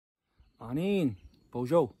Anin,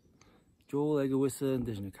 Bojo, Joel Egawissa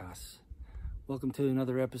Indigenakas. Welcome to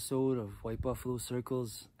another episode of White Buffalo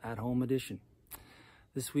Circles at Home Edition.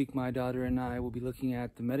 This week, my daughter and I will be looking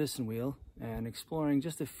at the medicine wheel and exploring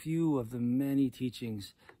just a few of the many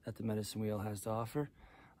teachings that the medicine wheel has to offer.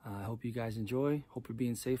 I hope you guys enjoy. Hope you're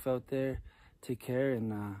being safe out there. Take care,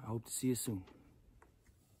 and I hope to see you soon.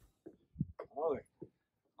 All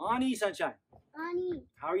right. Ani, Sunshine. Ani.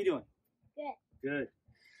 How are you doing? Good. Good.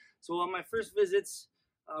 So on my first visits,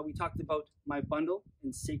 we talked about my bundle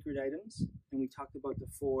and sacred items, and we talked about the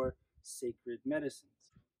 4 sacred medicines.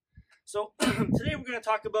 So today we're going to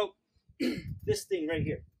talk about this thing right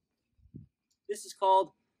here. This is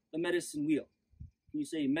called the medicine wheel. Can you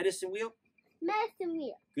say medicine wheel? Medicine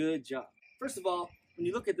wheel. Good job. First of all, when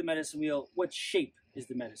you look at the medicine wheel, what shape is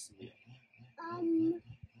the medicine wheel?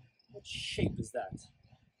 What shape is that?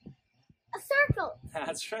 A circle.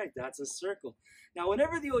 That's right, that's a circle. Now,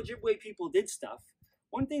 whenever the Ojibwe people did stuff,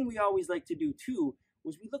 one thing we always like to do too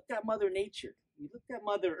was we looked at Mother Nature. We looked at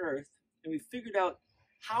Mother Earth and we figured out,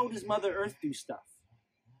 how does Mother Earth do stuff?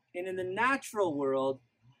 And in the natural world,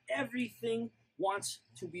 everything wants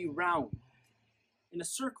to be round, in a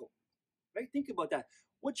circle, right? Think about that.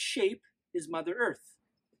 What shape is Mother Earth?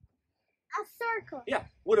 A circle. Yeah.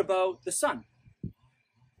 What about the sun?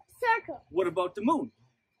 Circle. What about the moon?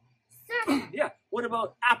 Circle. Yeah. What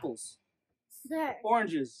about apples? Circle.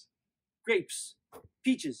 Oranges, grapes,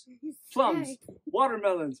 peaches, plums,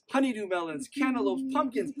 watermelons, honeydew melons, cantaloupes,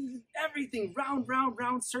 pumpkins, everything round, round,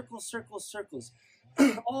 round, circles, circles, circles.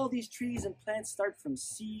 All these trees and plants start from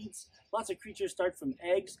seeds. Lots of creatures start from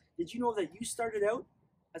eggs. Did you know that you started out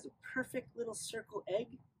as a perfect little circle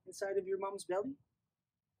egg inside of your mom's belly?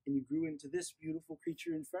 And you grew into this beautiful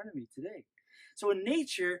creature in front of me today. So in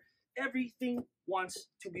nature, everything wants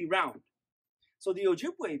to be round. So the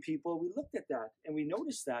Ojibwe people, we looked at that and we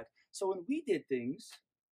noticed that. So when we did things,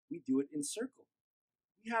 we do it in circle.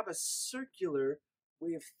 We have a circular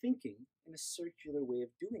way of thinking and a circular way of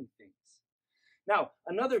doing things. Now,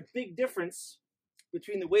 another big difference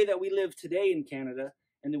between the way that we live today in Canada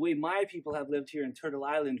and the way my people have lived here in Turtle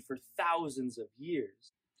Island for thousands of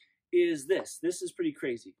years is this. This is pretty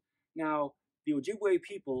crazy. Now, the Ojibwe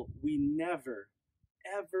people, we never,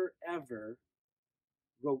 ever, ever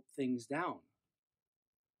wrote things down.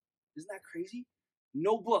 Isn't that crazy?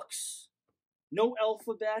 No books, no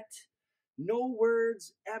alphabet, no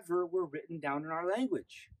words ever were written down in our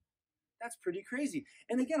language. That's pretty crazy.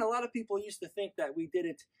 And again, a lot of people used to think that we did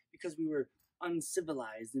it because we were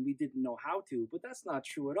uncivilized and we didn't know how to, but that's not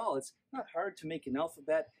true at all. It's not hard to make an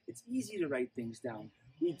alphabet. It's easy to write things down.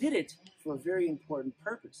 We did it for a very important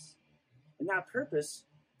purpose. And that purpose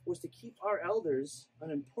was to keep our elders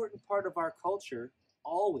an important part of our culture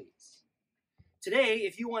always. Today,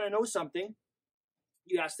 if you want to know something,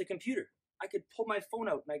 you ask the computer. I could pull my phone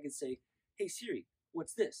out and I could say, hey Siri,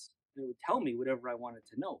 what's this? And it would tell me whatever I wanted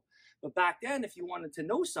to know. But back then, if you wanted to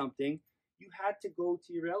know something, you had to go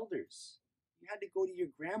to your elders. You had to go to your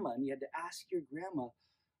grandma and you had to ask your grandma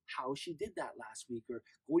how she did that last week, or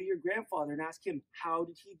go to your grandfather and ask him, how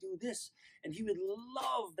did he do this? And he would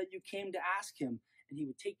love that you came to ask him, and he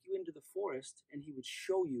would take you into the forest and he would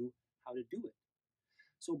show you how to do it.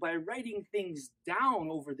 So by writing things down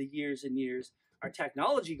over the years and years, our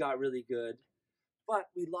technology got really good, but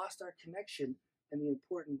we lost our connection and the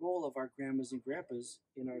important role of our grandmas and grandpas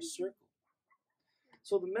in our circle.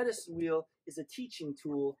 So the medicine wheel is a teaching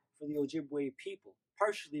tool for the Ojibwe people,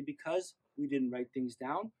 partially because we didn't write things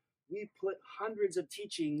down. We put hundreds of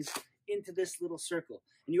teachings into this little circle.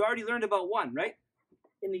 And you already learned about one, right?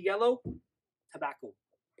 In the yellow, tobacco.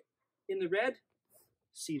 In the red,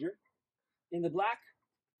 cedar. In the black,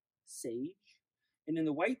 sage. And in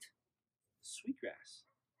the white, sweetgrass.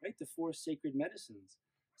 Right? The 4 sacred medicines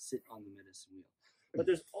sit on the medicine wheel. But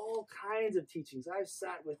there's all kinds of teachings. I've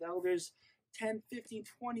sat with elders, 10, 15,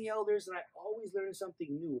 20 elders, and I always learn something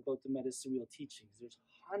new about the medicine wheel teachings. There's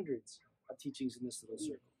hundreds of teachings in this little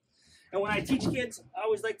circle. And when I teach kids, I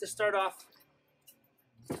always like to start off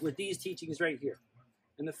with these teachings right here.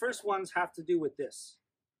 And the first ones have to do with this.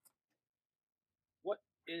 What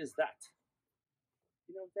is that?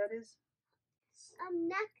 You know what that is? A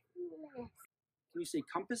necklace. Can you say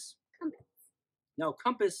compass? Compass. Now,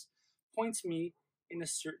 compass points me in a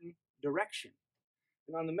certain direction.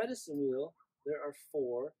 And on the medicine wheel, there are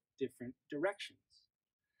 4 different directions.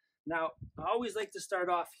 Now, I always like to start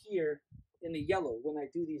off here in the yellow when I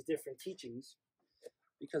do these different teachings,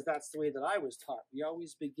 because that's the way that I was taught. We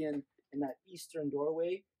always begin in that eastern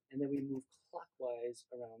doorway, and then we move clockwise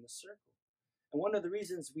around the circle. And one of the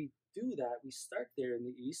reasons we do that, we start there in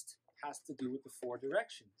the east, has to do with the 4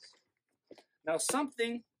 directions. Now,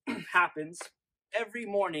 something happens every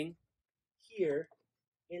morning here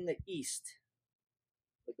in the east.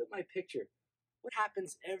 Look at my picture. What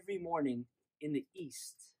happens every morning in the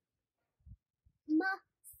east?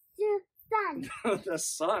 Sun. The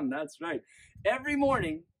sun, that's right. Every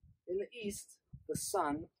morning in the east, the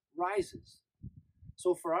sun rises.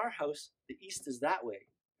 So for our house, the east is that way.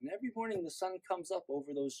 And every morning the sun comes up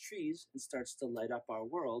over those trees and starts to light up our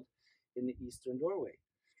world in the eastern doorway.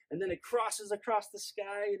 And then it crosses across the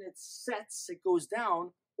sky and it sets, it goes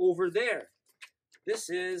down over there. This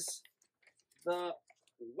is the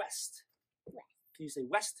west. Can you say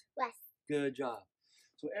west? West. Good job.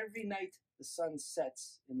 So every night the sun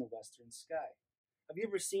sets in the western sky. Have you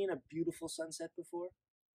ever seen a beautiful sunset before?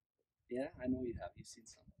 Yeah, I know you have. You've seen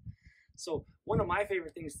some. So one of my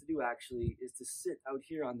favorite things to do actually is to sit out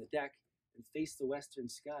here on the deck and face the western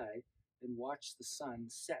sky and watch the sun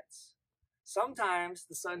sets. Sometimes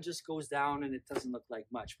the sun just goes down and it doesn't look like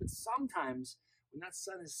much, but sometimes when that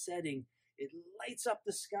sun is setting, it lights up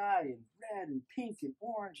the sky in red and pink and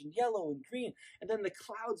orange and yellow and green, and then the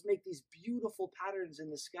clouds make these beautiful patterns in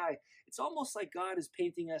the sky. It's almost like God is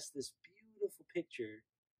painting us this beautiful picture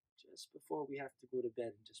just before we have to go to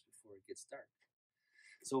bed and just before it gets dark.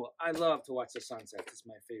 So I love to watch the sunset. It's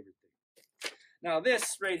my favorite thing. Now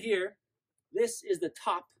this right here, this is the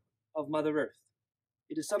top of Mother Earth.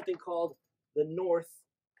 It is something called the North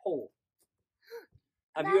Pole.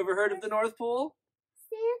 Have you ever heard of the North Pole?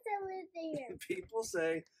 Santa lives there. People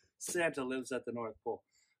say Santa lives at the North Pole.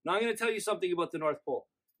 Now I'm going to tell you something about the North Pole.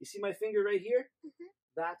 You see my finger right here? Mm-hmm.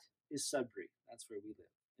 That is Sudbury. That's where we live.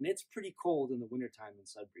 And it's pretty cold in the wintertime in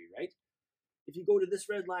Sudbury, right? If you go to this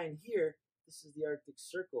red line here, this is the Arctic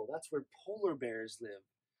Circle. That's where polar bears live.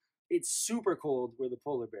 It's super cold where the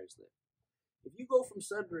polar bears live. If you go from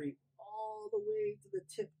Sudbury all the way to the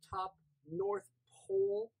tip-top North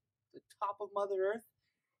Pole, the top of Mother Earth,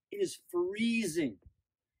 it is freezing.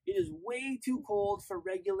 It is way too cold for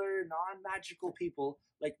regular, non-magical people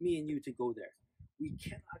like me and you to go there. We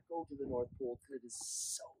cannot go to the North Pole because it is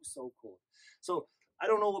so cold. So I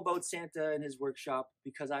don't know about Santa and his workshop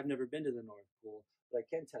because I've never been to the North Pole, but I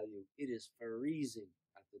can tell you it is freezing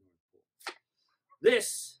at the North Pole.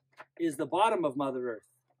 This is the bottom of Mother Earth.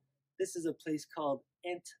 This is a place called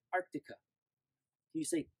Antarctica. Can you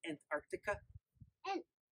say Antarctica?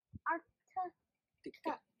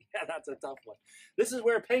 Antarctica. Yeah, that's a tough one. This is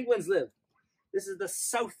where penguins live. This is the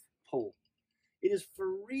South Pole. It is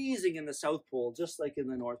freezing in the South Pole, just like in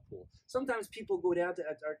the North Pole. Sometimes people go down to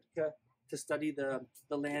Antarctica to study the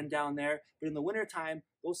land down there, but in the wintertime,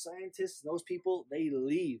 those scientists, those people, they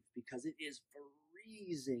leave because it is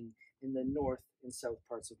freezing in the north and south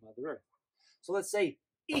parts of Mother Earth. So let's say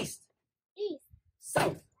east, East.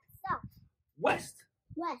 south, South. west,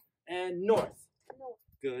 West. and north. North.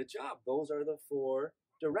 Good job. Those are the 4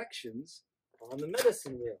 directions on the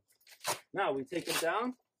medicine wheel. Now we take it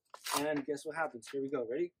down, and guess what happens? Here we go.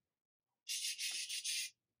 Ready?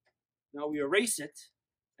 Now we erase it,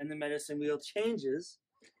 and the medicine wheel changes,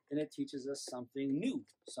 and it teaches us something new,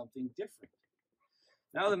 something different.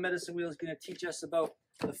 Now the medicine wheel is going to teach us about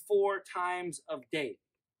the 4 times of day.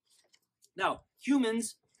 Now,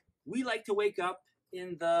 humans, we like to wake up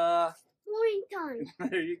in the... Morning time.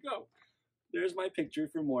 There you go. There's my picture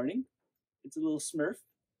for morning. It's a little Smurf.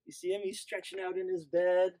 You see him? He's stretching out in his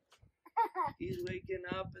bed. He's waking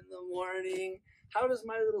up in the morning. How does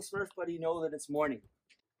my little Smurf buddy know that it's morning?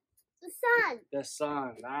 The sun. The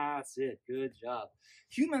sun. That's it. Good job.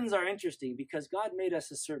 Humans are interesting because God made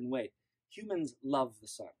us a certain way. Humans love the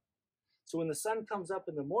sun. So when the sun comes up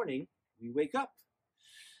in the morning, we wake up.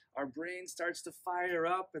 Our brain starts to fire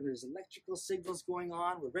up and there's electrical signals going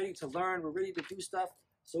on. We're ready to learn. We're ready to do stuff.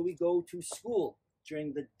 So we go to school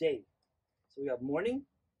during the day. So we have morning,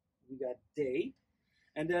 we got day,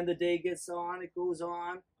 and then the day gets on, it goes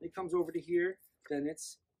on, it comes over to here, then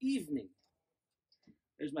it's evening.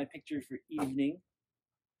 There's my picture for evening.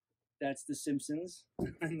 That's the Simpsons,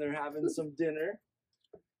 and they're having some dinner.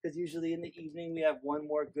 Because usually in the evening we have one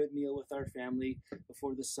more good meal with our family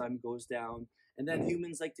before the sun goes down. And then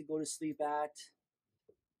humans like to go to sleep at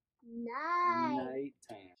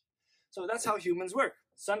nighttime. So that's how humans work.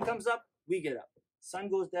 Sun comes up, we get up. Sun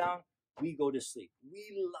goes down, we go to sleep.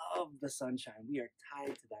 We love the sunshine. We are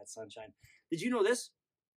tied to that sunshine. Did you know this?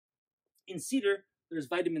 In cedar, there's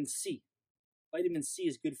vitamin C. Vitamin C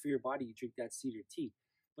is good for your body. You drink that cedar tea.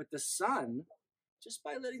 But the sun, just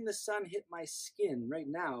by letting the sun hit my skin right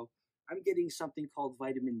now, I'm getting something called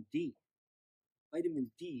vitamin D.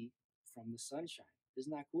 Vitamin D from the sunshine.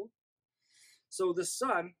 Isn't that cool? So the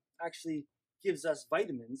sun actually gives us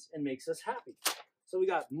vitamins and makes us happy. So we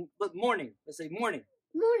got morning. Let's say morning.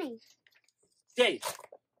 Morning. Day.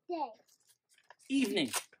 Day.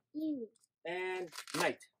 Evening. Evening. And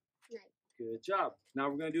night. Night. Good job. Now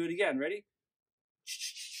we're going to do it again. Ready?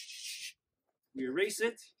 We erase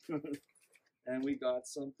it. And we got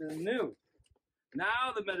something new.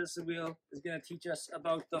 Now the medicine wheel is going to teach us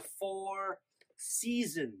about the 4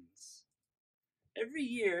 seasons. Every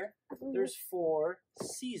year, there's 4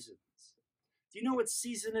 seasons. Do you know what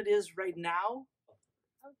season it is right now?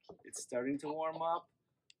 Okay. It's starting to warm up.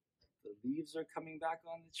 The leaves are coming back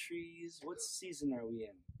on the trees. What season are we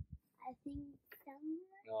in? I think summer.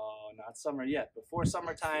 No, not summer yet. Before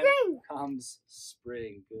summertime Spring. comes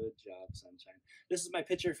spring. Good job, Sunshine. This is my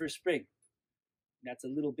picture for spring. That's a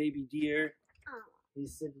little baby deer. Oh.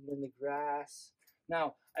 He's sitting in the grass.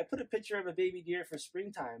 Now, I put a picture of a baby deer for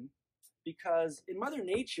springtime because in Mother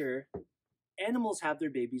Nature, animals have their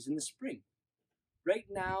babies in the spring. Right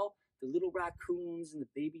now, the little raccoons and the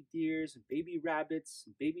baby deers and baby rabbits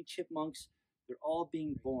and baby chipmunks, they're all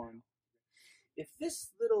being born. If this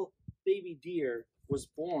little baby deer was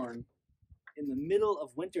born in the middle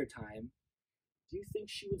of wintertime, do you think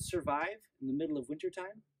she would survive in the middle of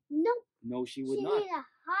wintertime? No. No, she would She not. need to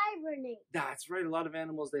hibernate. That's right. A lot of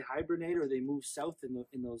animals, they hibernate or they move south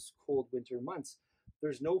in those cold winter months.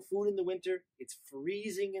 There's no food in the winter. It's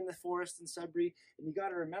freezing in the forest in Sudbury. And you got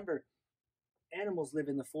to remember, animals live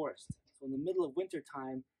in the forest. So in the middle of winter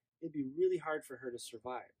time, it'd be really hard for her to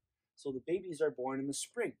survive. So the babies are born in the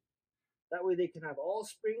spring. That way they can have all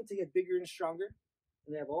spring to get bigger and stronger.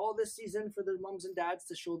 And they have all this season for their moms and dads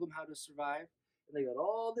to show them how to survive. And they got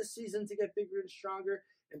all this season to get bigger and stronger.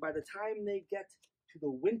 And by the time they get to the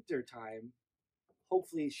winter time,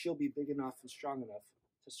 hopefully she'll be big enough and strong enough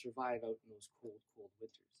to survive out in those cold, cold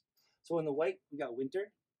winters. So in the white, we got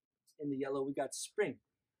winter. In the yellow, we got spring.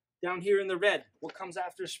 Down here in the red, what comes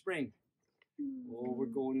after spring? Oh, we're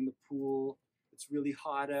going in the pool. It's really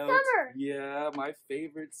hot out. Summer. Yeah, my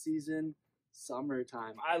favorite season,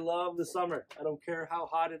 summertime. I love the summer. I don't care how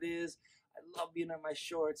hot it is. I love being on my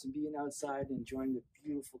shorts and being outside and enjoying the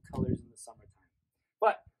beautiful colors in the summertime.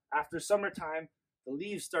 But after summertime, the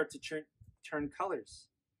leaves start to turn colors.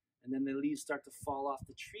 And then the leaves start to fall off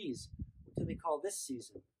the trees. What do they call this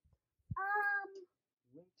season?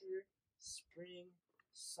 Winter, spring,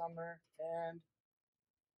 summer, and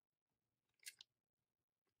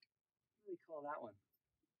what do we call that one?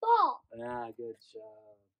 Fall. Ah, good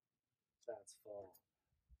job. That's fall.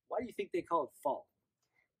 Why do you think they call it fall?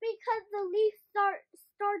 Because the leaves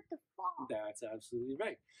start to fall. That's absolutely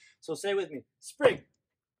right. So say with me: spring,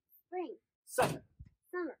 Spring. summer,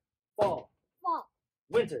 Summer. fall, Fall.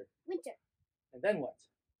 winter, Winter. and then what?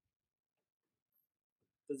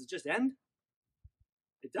 Does it just end?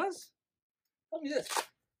 It does? Tell me this.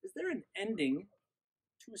 Is there an ending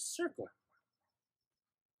to a circle?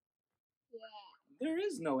 Yeah. There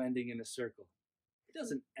is no ending in a circle. It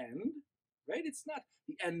doesn't end, right? It's not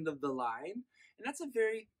the end of the line. And that's a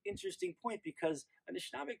very interesting point because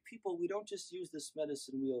Anishinaabeg people, we don't just use this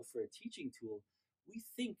medicine wheel for a teaching tool. We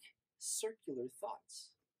think circular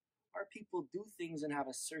thoughts. Our people do things and have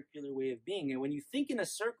a circular way of being. And when you think in a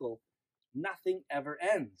circle, nothing ever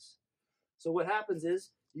ends. So what happens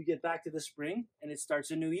is you get back to the spring and it starts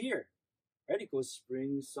a new year. Right? It goes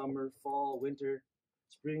spring, summer, fall, winter,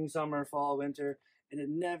 spring, summer, fall, winter, and it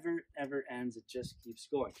never ever ends. It just keeps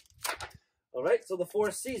going. All right, so the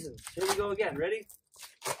 4 seasons. Here we go again. Ready?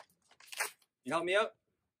 You help me out?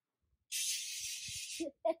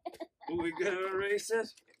 We're gonna erase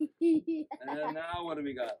it. And now what do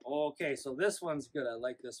we got? Okay, so this one's good. I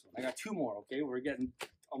like this one. I got 2 more, okay? We're getting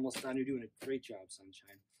almost done. You're doing a great job,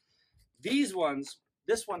 Sunshine. These ones,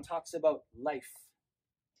 this one talks about life.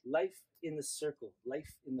 Life in the circle,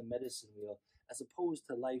 life in the medicine wheel, as opposed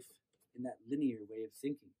to life in that linear way of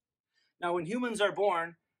thinking. Now, when humans are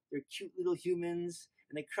born, they're cute little humans,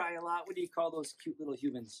 and they cry a lot. What do you call those cute little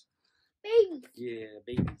humans? Baby. Yeah,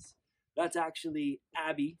 babies. That's actually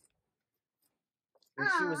Abby. When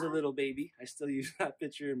she was a little baby. I still use that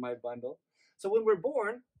picture in my bundle. So when we're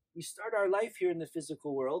born, we start our life here in the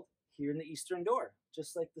physical world, here in the eastern door.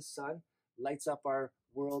 Just like the sun lights up our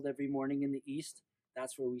world every morning in the east,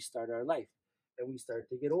 that's where we start our life. And we start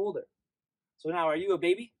to get older. So now, are you a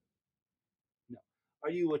baby? No.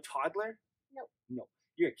 Are you a toddler? No. No.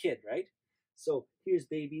 You're a kid, right? So here's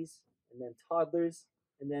babies, and then toddlers,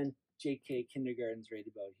 and then JK kindergarten's right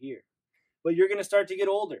about here. But you're going to start to get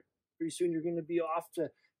older. Pretty soon you're going to be off to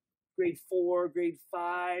grade 4, grade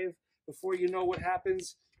 5. Before you know what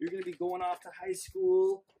happens, you're going to be going off to high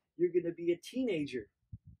school. You're going to be a teenager.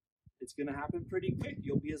 It's going to happen pretty quick.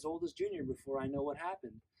 You'll be as old as Junior before I know what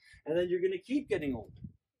happened. And then you're going to keep getting older.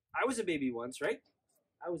 I was a baby once, right?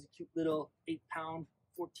 I was a cute little 8-pound,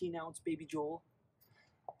 14-ounce baby Joel.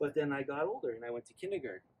 But then I got older and I went to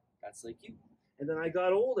kindergarten. That's like you. And then I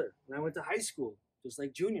got older and I went to high school, just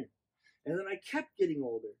like Junior. And then I kept getting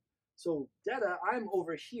older. So, Dada, I'm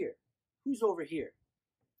over here. Who's over here?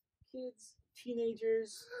 Kids,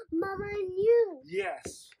 teenagers. Mama and you.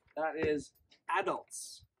 Yes, that is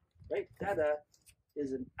adults, right? Dada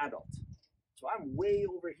is an adult. So I'm way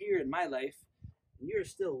over here in my life, and you're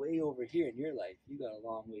still way over here in your life. You got a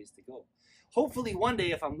long ways to go. Hopefully one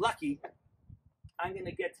day, if I'm lucky, I'm going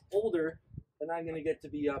to get older and I'm going to get to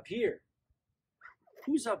be up here.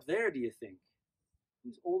 Who's up there, do you think?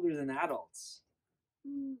 Who's older than adults?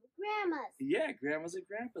 Grandmas. Yeah, grandmas and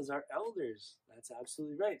grandpas are elders. That's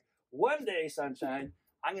absolutely right. One day, Sunshine,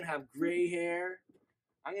 I'm going to have gray hair.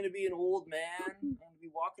 I'm going to be an old man. I'm going to be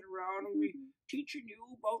walking around and be teaching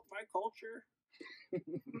you about my culture.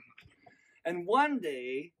 And one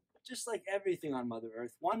day, just like everything on Mother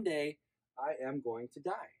Earth, one day I am going to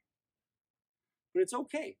die. But it's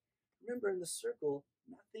okay. Remember, in the circle,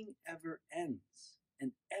 nothing ever ends.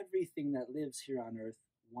 And everything that lives here on Earth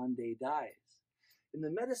one day dies. In the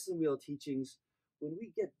medicine wheel teachings, when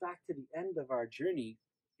we get back to the end of our journey,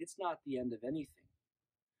 it's not the end of anything.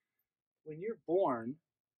 When you're born,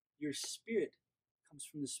 your spirit comes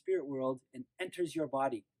from the spirit world and enters your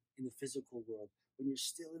body in the physical world when you're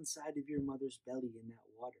still inside of your mother's belly in that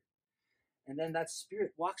water. And then that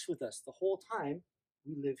spirit walks with us the whole time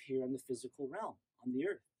we live here on the physical realm, on the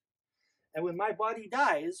earth. And when my body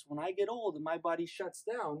dies, when I get old and my body shuts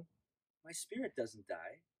down, my spirit doesn't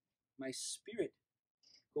die. My spirit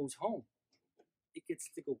goes home. It gets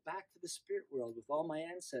to go back to the spirit world with all my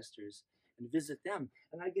ancestors and visit them.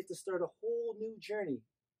 And I get to start a whole new journey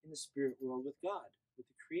in the spirit world with God, with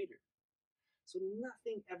the Creator. So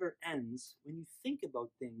nothing ever ends when you think about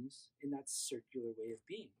things in that circular way of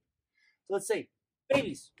being. So let's say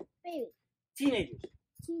babies, teenagers,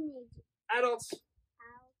 adults,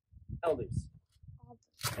 elders.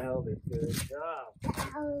 Elders, good job.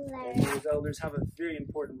 And those elders have a very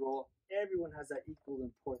important role. Everyone has that equal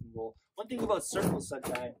important role. One thing about Circle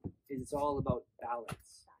Sunshine is it's all about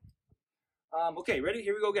balance. Okay, ready?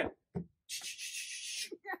 Here we go again.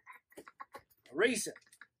 Erase it.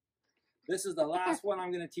 This is the last one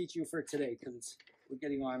I'm going to teach you for today because we're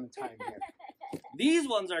getting on time here. These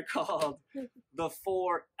ones are called the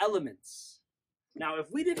 4 elements. Now, if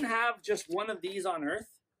we didn't have just one of these on Earth,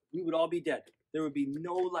 we would all be dead. There would be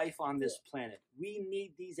no life on this planet. We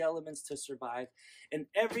need these elements to survive. And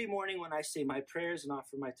every morning when I say my prayers and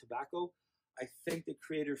offer my tobacco, I thank the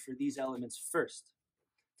Creator for these elements first.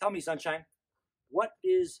 Tell me, Sunshine, what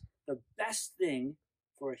is the best thing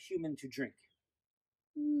for a human to drink?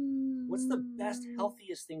 What's the best,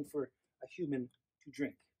 healthiest thing for a human to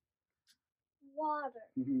drink? Water.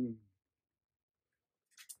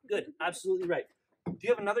 Good, absolutely right. Do you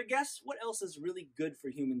have another guess? What else is really good for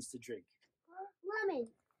humans to drink? Lemon.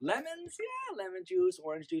 Lemons? Yeah, lemon juice,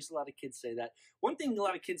 orange juice. A lot of kids say that. One thing a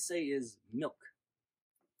lot of kids say is milk.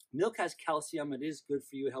 Milk has calcium. It is good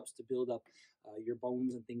for you. It helps to build up your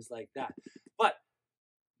bones and things like that. But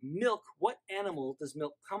milk, what animal does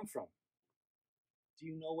milk come from? Do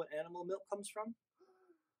you know what animal milk comes from?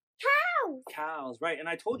 Cows. Cows, right. And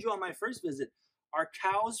I told you on my first visit, are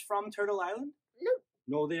cows from Turtle Island? No.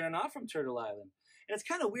 No, they are not from Turtle Island. And it's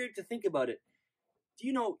kind of weird to think about it. Do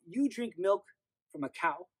you know you drink milk from a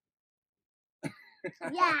cow?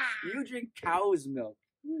 Yeah. You drink cow's milk.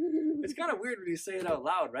 It's kind of weird when you say it out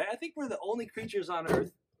loud, right? I think we're the only creatures on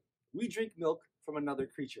Earth. We drink milk from another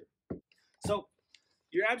creature. So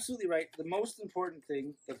you're absolutely right. The most important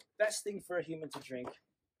thing, the best thing for a human to drink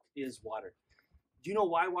is water. Do you know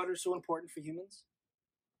why water is so important for humans?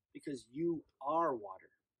 Because you are water.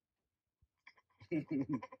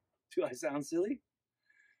 Do I sound silly?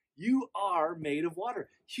 You are made of water.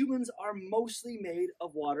 Humans are mostly made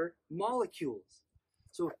of water molecules.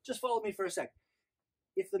 So just follow me for a sec.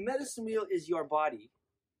 If the medicine wheel is your body,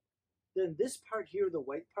 then this part here, the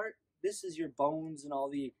white part, this is your bones and all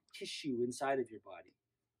the tissue inside of your body.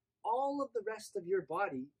 All of the rest of your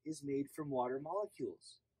body is made from water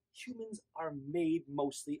molecules. Humans are made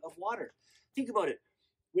mostly of water. Think about it.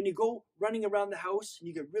 When you go running around the house and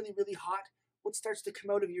you get really, really hot, what starts to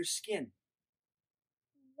come out of your skin?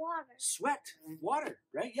 Water. Sweat. Water,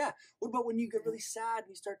 right? Yeah. What about when you get really sad and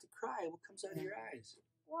you start to cry? What comes out of your eyes?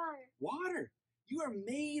 Water. Water. You are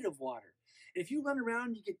made of water. And if you run around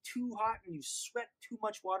and you get too hot and you sweat too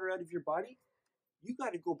much water out of your body, you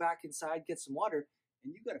got to go back inside, get some water,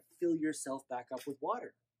 and you got to fill yourself back up with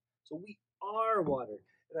water. So we are water.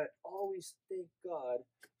 And I always thank God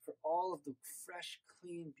for all of the fresh,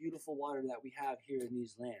 clean, beautiful water that we have here in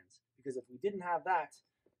these lands. Because if we didn't have that,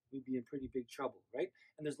 we'd be in pretty big trouble, right?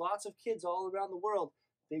 And there's lots of kids all around the world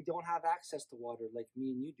they don't have access to water like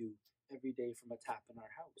me and you do every day from a tap in our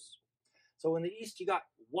house. So in the east, you got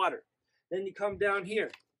water. Then you come down here.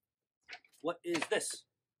 What is this?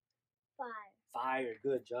 Fire. Fire.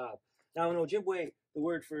 Good job. Now in Ojibwe, the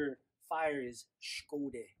word for fire is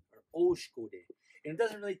shkode or oshkode. And it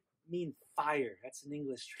doesn't really mean fire. That's an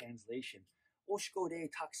English translation. Oshkode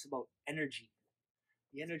talks about energy.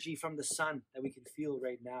 The energy from the sun that we can feel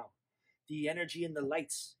right now. The energy in the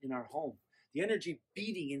lights in our home. The energy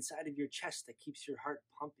beating inside of your chest that keeps your heart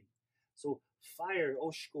pumping. So fire,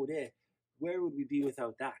 oshkode, where would we be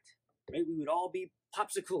without that? Right? We would all be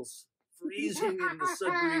popsicles, freezing in the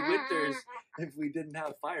Sudbury winters if we didn't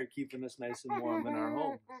have fire keeping us nice and warm in our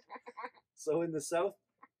home. So in the south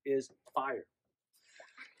is fire.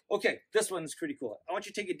 Okay, this one's pretty cool. I want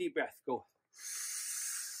you to take a deep breath. Go.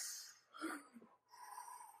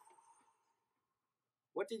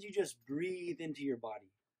 What did you just breathe into your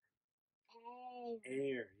body?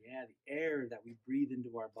 Air. Yeah, the air that we breathe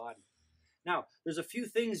into our body. Now, there's a few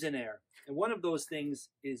things in air, and one of those things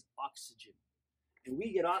is oxygen. And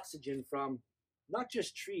we get oxygen from not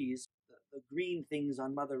just trees, the green things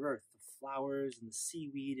on Mother Earth, the flowers and the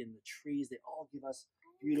seaweed and the trees, they all give us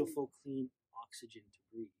beautiful, clean oxygen to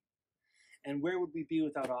breathe. And where would we be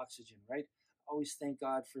without oxygen, right? I always thank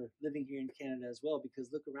God for living here in Canada as well,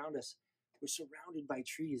 because look around us. We're surrounded by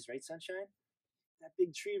trees, right, Sunshine? That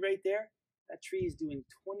big tree right there, that tree is doing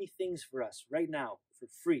 20 things for us right now for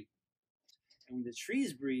free. And when the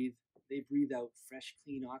trees breathe, they breathe out fresh,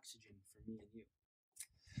 clean oxygen for me and you.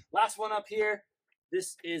 Last one up here,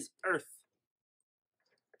 this is earth.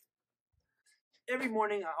 Every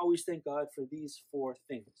morning, I always thank God for these 4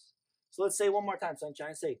 things. So let's say one more time,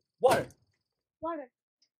 Sunshine. Say water. Water.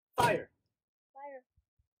 Fire. Fire.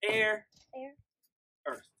 Air. Air.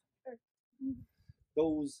 Earth. Earth.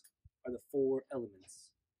 Those are the 4 elements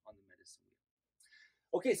on the medicine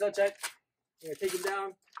wheel. Okay, Sunshine. I'm going to take them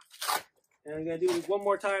down. And I'm going to do it one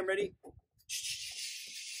more time. Ready?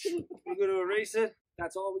 We're going to erase it.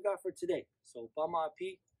 That's all we got for today. So, Bama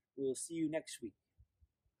P, we'll see you next week.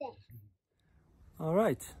 All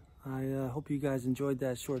right. I hope you guys enjoyed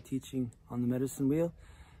that short teaching on the medicine wheel.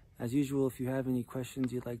 As usual, if you have any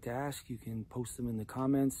questions you'd like to ask, you can post them in the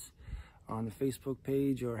comments on the Facebook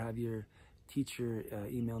page or have your teacher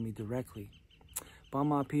email me directly.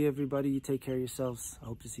 Bama P, everybody. You take care of yourselves. I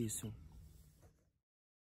hope to see you soon.